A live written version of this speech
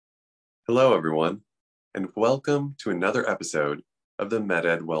Hello, everyone, and welcome to another episode of the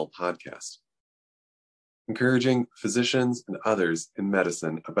MedEd Well podcast, encouraging physicians and others in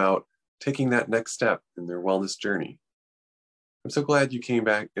medicine about taking that next step in their wellness journey. I'm so glad you came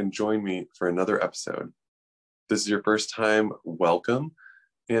back and joined me for another episode. If this is your first time, welcome,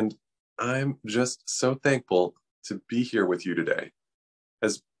 and I'm just so thankful to be here with you today.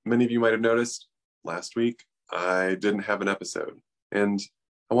 As many of you might have noticed, last week I didn't have an episode, and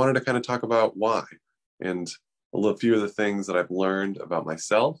I wanted to kind of talk about why and a few of the things that I've learned about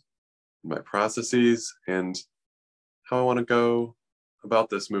myself, my processes, and how I want to go about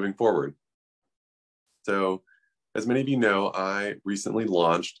this moving forward. So, as many of you know, I recently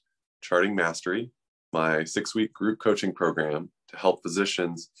launched Charting Mastery, my 6-week group coaching program to help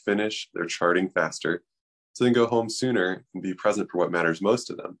physicians finish their charting faster so they can go home sooner and be present for what matters most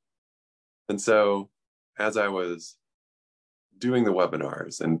to them. And so, as I was doing the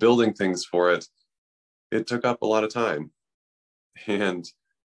webinars and building things for it, it took up a lot of time. And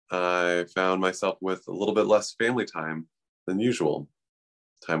I found myself with a little bit less family time than usual.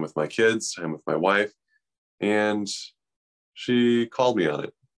 Time with my kids, time with my wife. And she called me on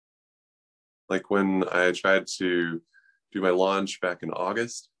it. Like when I tried to do my launch back in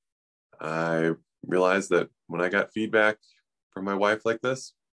August, I realized that when I got feedback from my wife like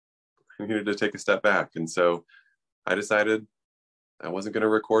this, I needed to take a step back. And so I decided I wasn't going to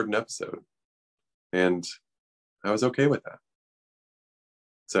record an episode. And I was okay with that.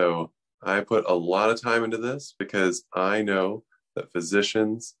 So I put a lot of time into this because I know that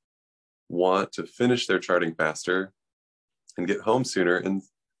physicians want to finish their charting faster and get home sooner. And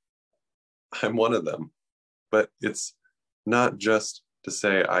I'm one of them. But it's not just to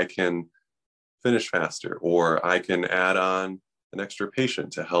say I can finish faster or I can add on an extra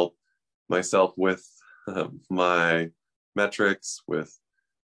patient to help myself with my metrics, with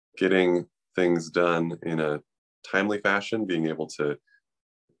getting things done in a timely fashion, being able to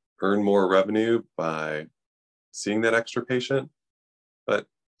earn more revenue by seeing that extra patient. But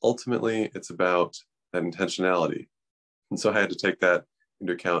ultimately, it's about that intentionality. And so I had to take that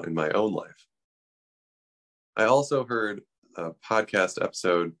into account in my own life. I also heard a podcast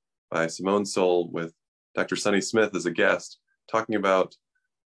episode by Simone Soul with Dr. Sunny Smith as a guest, talking about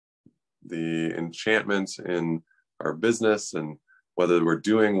the enchantment in our business and whether we're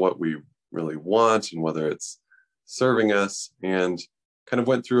doing what we really want and whether it's serving us, and kind of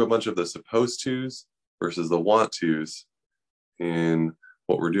went through a bunch of the supposed tos versus the want tos in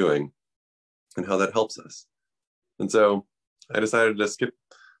what we're doing and how that helps us. And so I decided to skip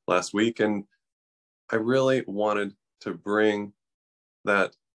last week, and I really wanted to bring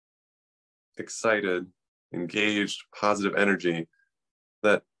that excited, engaged, positive energy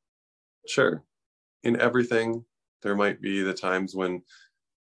that, sure, in everything, there might be the times when you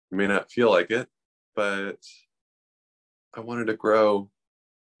may not feel like it, but I wanted to grow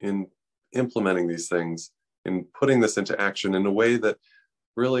in implementing these things, in putting this into action in a way that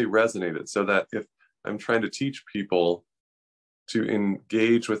really resonated, so that if I'm trying to teach people to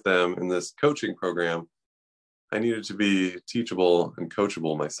engage with them in this coaching program, I needed to be teachable and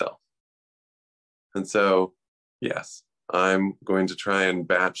coachable myself. And so, yes, I'm going to try and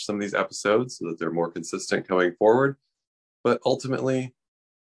batch some of these episodes so that they're more consistent going forward. But ultimately,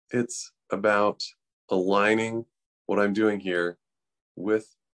 it's about aligning what I'm doing here with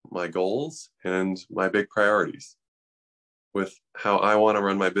my goals and my big priorities, with how I want to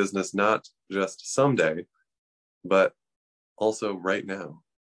run my business, not just someday, but also right now,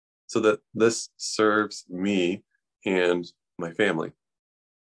 so that this serves me and my family.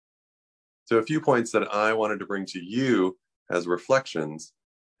 So a few points that I wanted to bring to you as reflections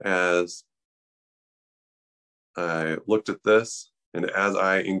as I looked at this and as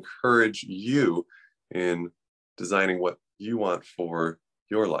I encourage you in designing what you want for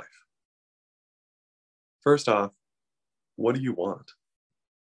your life. First off, what do you want?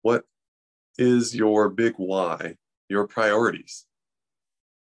 What is your big why, your priorities?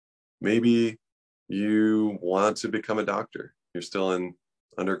 Maybe you want to become a doctor. You're still in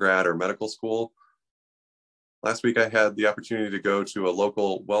undergrad or medical school. Last week, I had the opportunity to go to a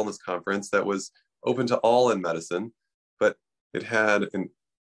local wellness conference that was open to all in medicine, but it had an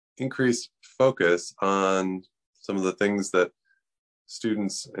increased focus on some of the things that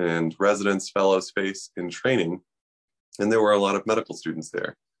students and residents, fellows face in training. And there were a lot of medical students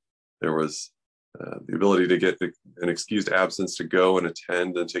there. There was the ability to get an excused absence to go and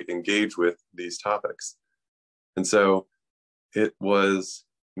attend and to engage with these topics. And so it was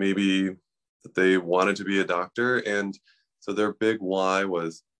maybe that they wanted to be a doctor, and so their big why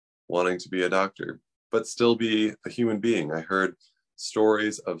was wanting to be a doctor, but still be a human being. I heard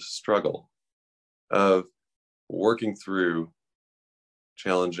stories of struggle, of working through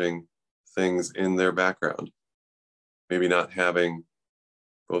challenging things in their background, maybe not having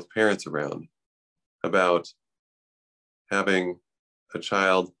both parents around, about having a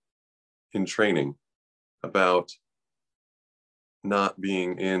child in training, about not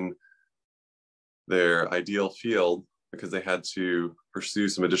being in their ideal field because they had to pursue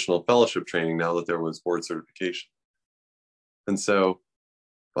some additional fellowship training now that there was board certification. And so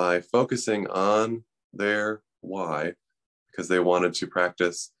by focusing on their why, because they wanted to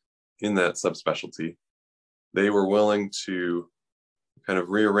practice in that subspecialty, they were willing to kind of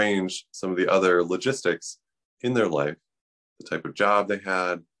rearrange some of the other logistics in their life, the type of job they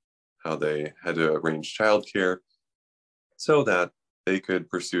had, how they had to arrange childcare, so that they could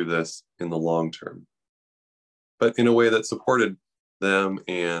pursue this in the long term, but in a way that supported them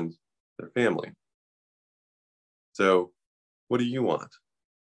and their family. So, what do you want?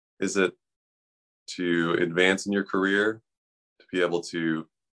 Is it to advance in your career, to be able to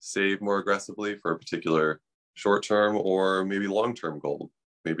save more aggressively for a particular short-term or maybe long-term goal?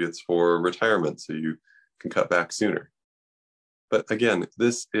 Maybe it's for retirement, so you can cut back sooner. But again,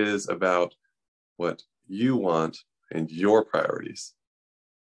 this is about what you want and your priorities.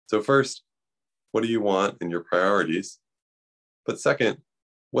 So first, what do you want and your priorities? But second,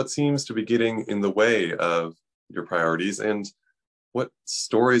 what seems to be getting in the way of your priorities, and what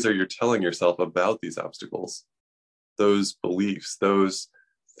stories are you telling yourself about these obstacles, those beliefs, those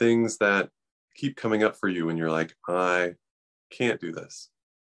things that keep coming up for you when you're like, I can't do this.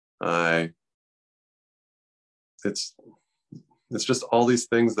 It's just all these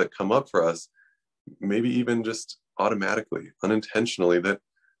things that come up for us, maybe even just automatically, unintentionally, that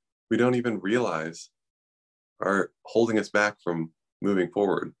we don't even realize are holding us back from moving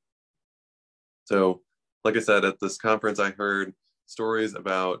forward. So, like I said, at this conference, I heard stories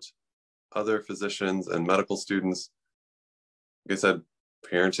about other physicians and medical students, like I said,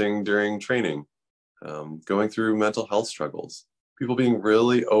 parenting during training, going through mental health struggles, people being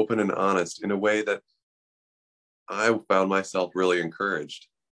really open and honest in a way that I found myself really encouraged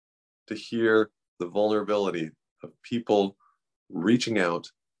to hear the vulnerability of people reaching out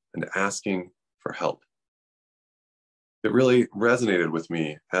and asking for help. It really resonated with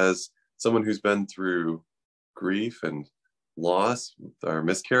me as someone who's been through grief and loss with our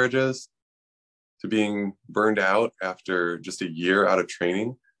miscarriages, to being burned out after just a year out of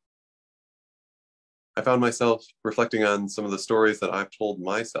training. I found myself reflecting on some of the stories that I've told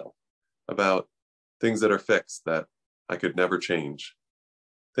myself about things that are fixed that I could never change,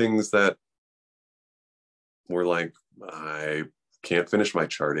 things that were like, I can't finish my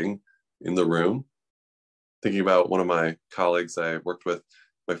charting in the room. Thinking about one of my colleagues I worked with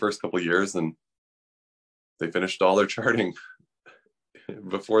my first couple of years, and they finished all their charting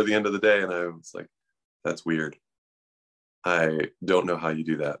before the end of the day. And I was like, that's weird. I don't know how you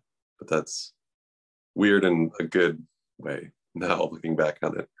do that, but that's weird in a good way now looking back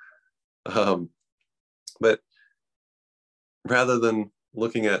on it. But rather than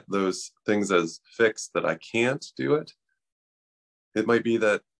looking at those things as fixed, that I can't do it, it might be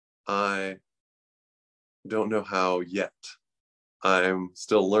that I don't know how yet. I'm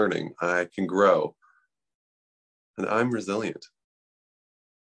still learning. I can grow. And I'm resilient.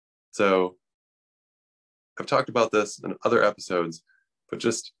 So I've talked about this in other episodes, but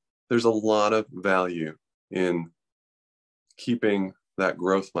just there's a lot of value in keeping that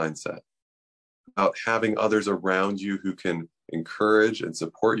growth mindset, about having others around you who can encourage and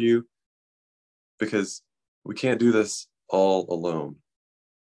support you, because we can't do this all alone.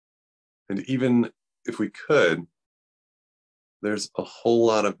 And even if we could, there's a whole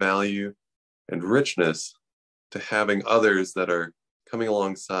lot of value and richness to having others that are coming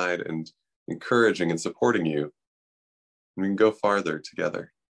alongside and encouraging and supporting you. We can go farther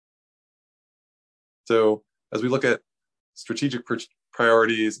together. So as we look at strategic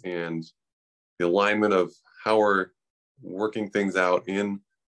priorities and the alignment of how we're working things out in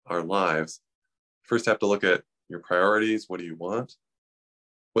our lives, first have to look at your priorities. What do you want?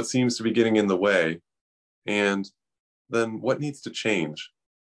 What seems to be getting in the way? And then what needs to change?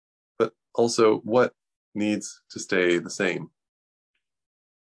 But also what needs to stay the same?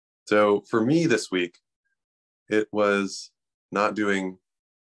 So for me this week, it was not doing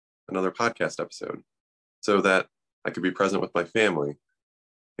another podcast episode so that I could be present with my family,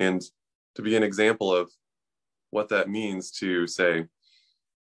 and to be an example of what that means to say,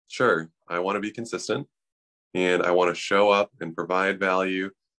 sure, I want to be consistent and I want to show up and provide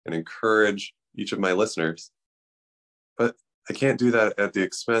value and encourage each of my listeners. But I can't do that at the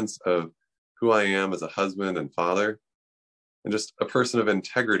expense of who I am as a husband and father, and just a person of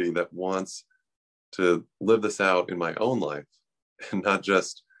integrity that wants to live this out in my own life and not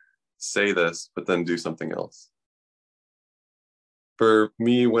just say this, but then do something else. For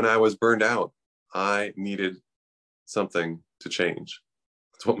me, when I was burned out, I needed something to change.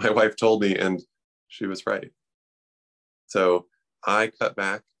 That's what my wife told me, and she was right. So I cut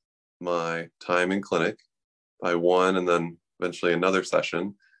back my time in clinic by one and then eventually another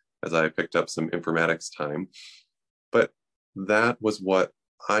session as I picked up some informatics time. But that was what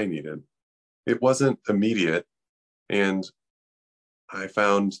I needed. It wasn't immediate, and I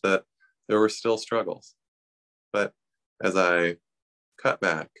found that there were still struggles. But as I cut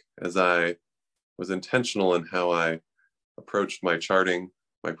back, as I was intentional in how I approached my charting,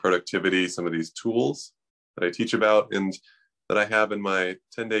 my productivity, some of these tools that I teach about and that I have in my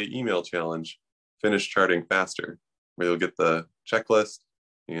 10-day email challenge, Finish Charting Faster, where you'll get the checklist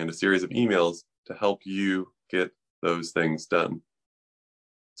and a series of emails to help you get those things done.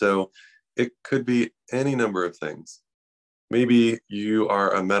 So it could be any number of things. Maybe you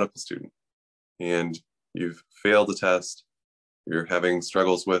are a medical student and you've failed a test, you're having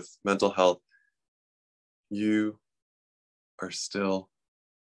struggles with mental health. You are still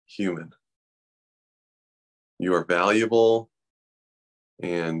human. You are valuable,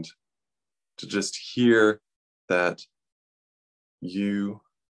 and to just hear that you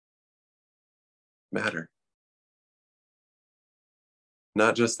matter.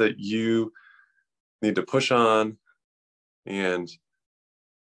 Not just that you need to push on and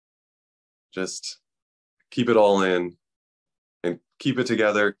just keep it all in and keep it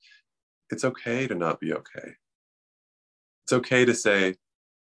together. It's okay to not be okay. It's okay to say,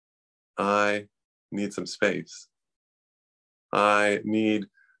 I need some space. I need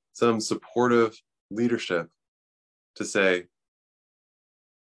some supportive leadership to say,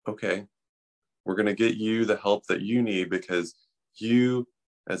 okay, we're going to get you the help that you need because you,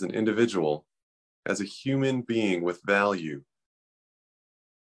 as an individual, as a human being with value,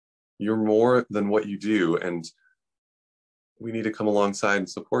 you're more than what you do, and we need to come alongside and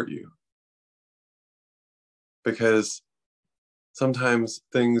support you. Because sometimes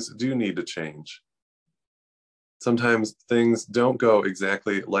things do need to change. Sometimes things don't go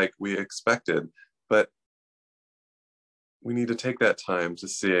exactly like we expected, but we need to take that time to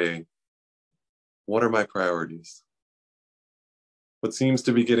say, what are my priorities? What seems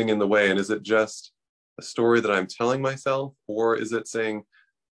to be getting in the way? And is it just a story that I'm telling myself? Or is it saying,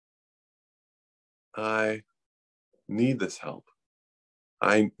 I need this help.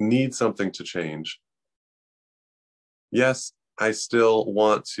 I need something to change. Yes, I still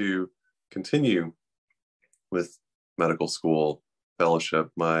want to continue with medical school, fellowship,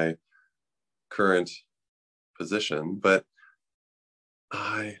 my current position, but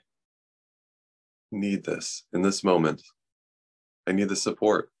I need this in this moment. I need the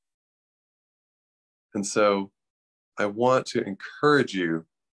support. And so I want to encourage you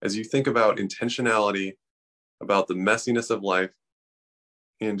as you think about intentionality, about the messiness of life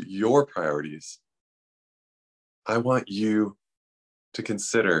and your priorities. I want you to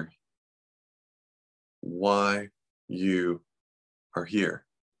consider why you are here.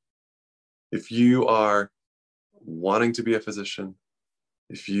 If you are wanting to be a physician,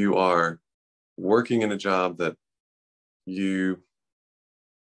 if you are working in a job that you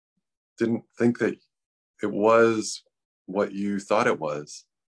didn't think that it was what you thought it was,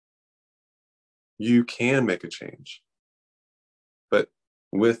 you can make a change. But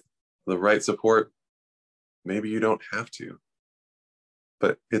with the right support, maybe you don't have to.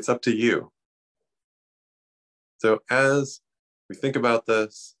 But it's up to you. So as we think about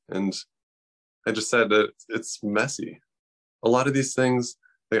this, and I just said that it's messy. A lot of these things,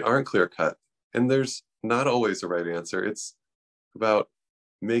 they aren't clear cut. And there's not always a right answer. It's about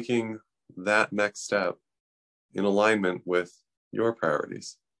making that next step in alignment with your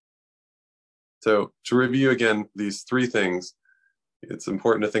priorities. So to review again, these three things, it's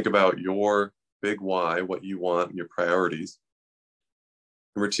important to think about your big why, what you want, your priorities.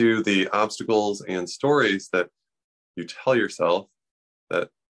 Number two, the obstacles and stories that you tell yourself that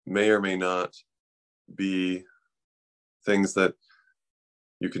may or may not be things that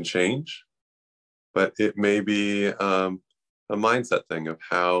you can change, but it may be a mindset thing of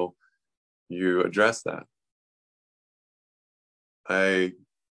how you address that.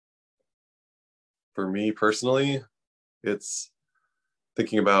 For me personally, it's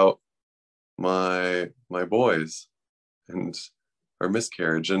thinking about my boys and our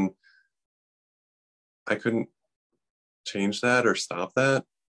miscarriage, and I couldn't change that or stop that.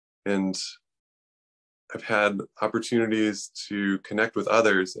 And I've had opportunities to connect with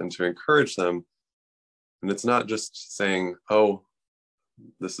others and to encourage them And it's not just saying, oh,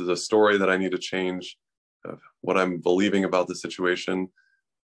 this is a story that I need to change, of what I'm believing about the situation,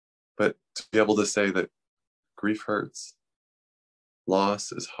 but to be able to say that grief hurts,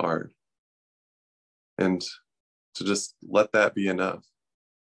 loss is hard, and to just let that be enough.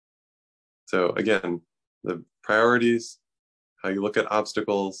 So again, the priorities, how you look at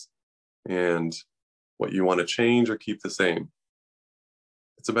obstacles, and what you want to change or keep the same.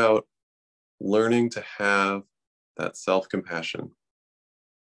 It's about learning to have that self-compassion,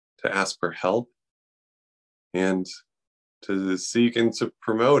 to ask for help, and to seek and to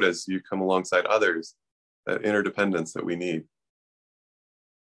promote, as you come alongside others, that interdependence that we need.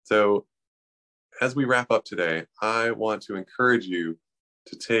 So as we wrap up today, I want to encourage you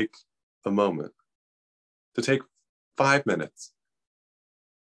to take a moment, to take 5 minutes,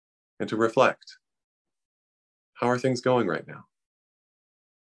 and to reflect. How are things going right now?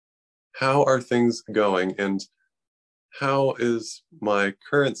 How are things going, and how is my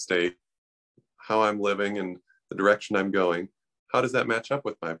current state, how I'm living and the direction I'm going, how does that match up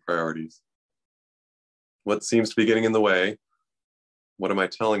with my priorities? What seems to be getting in the way? What am I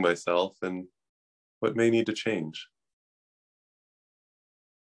telling myself, and what may need to change?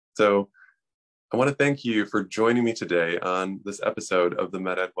 So I want to thank you for joining me today on this episode of the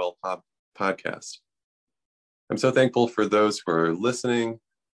MedEdWell podcast. I'm so thankful for those who are listening,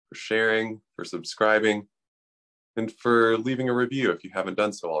 for sharing, for subscribing, and for leaving a review if you haven't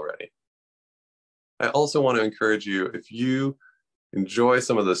done so already. I also want to encourage you, if you enjoy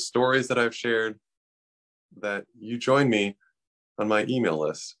some of the stories that I've shared, that you join me on my email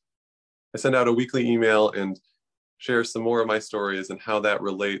list. I send out a weekly email and share some more of my stories and how that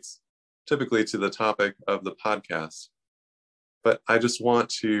relates typically to the topic of the podcast. But I just want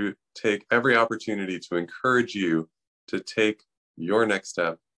to take every opportunity to encourage you to take your next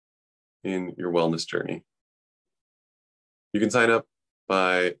step in your wellness journey. You can sign up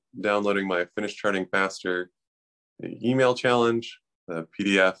by downloading my Finish Charting Faster email challenge, the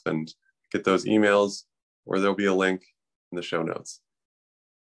PDF, and get those emails, or there'll be a link in the show notes.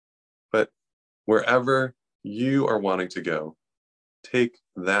 But wherever you are wanting to go, take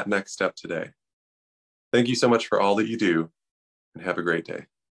that next step today. Thank you so much for all that you do, and have a great day.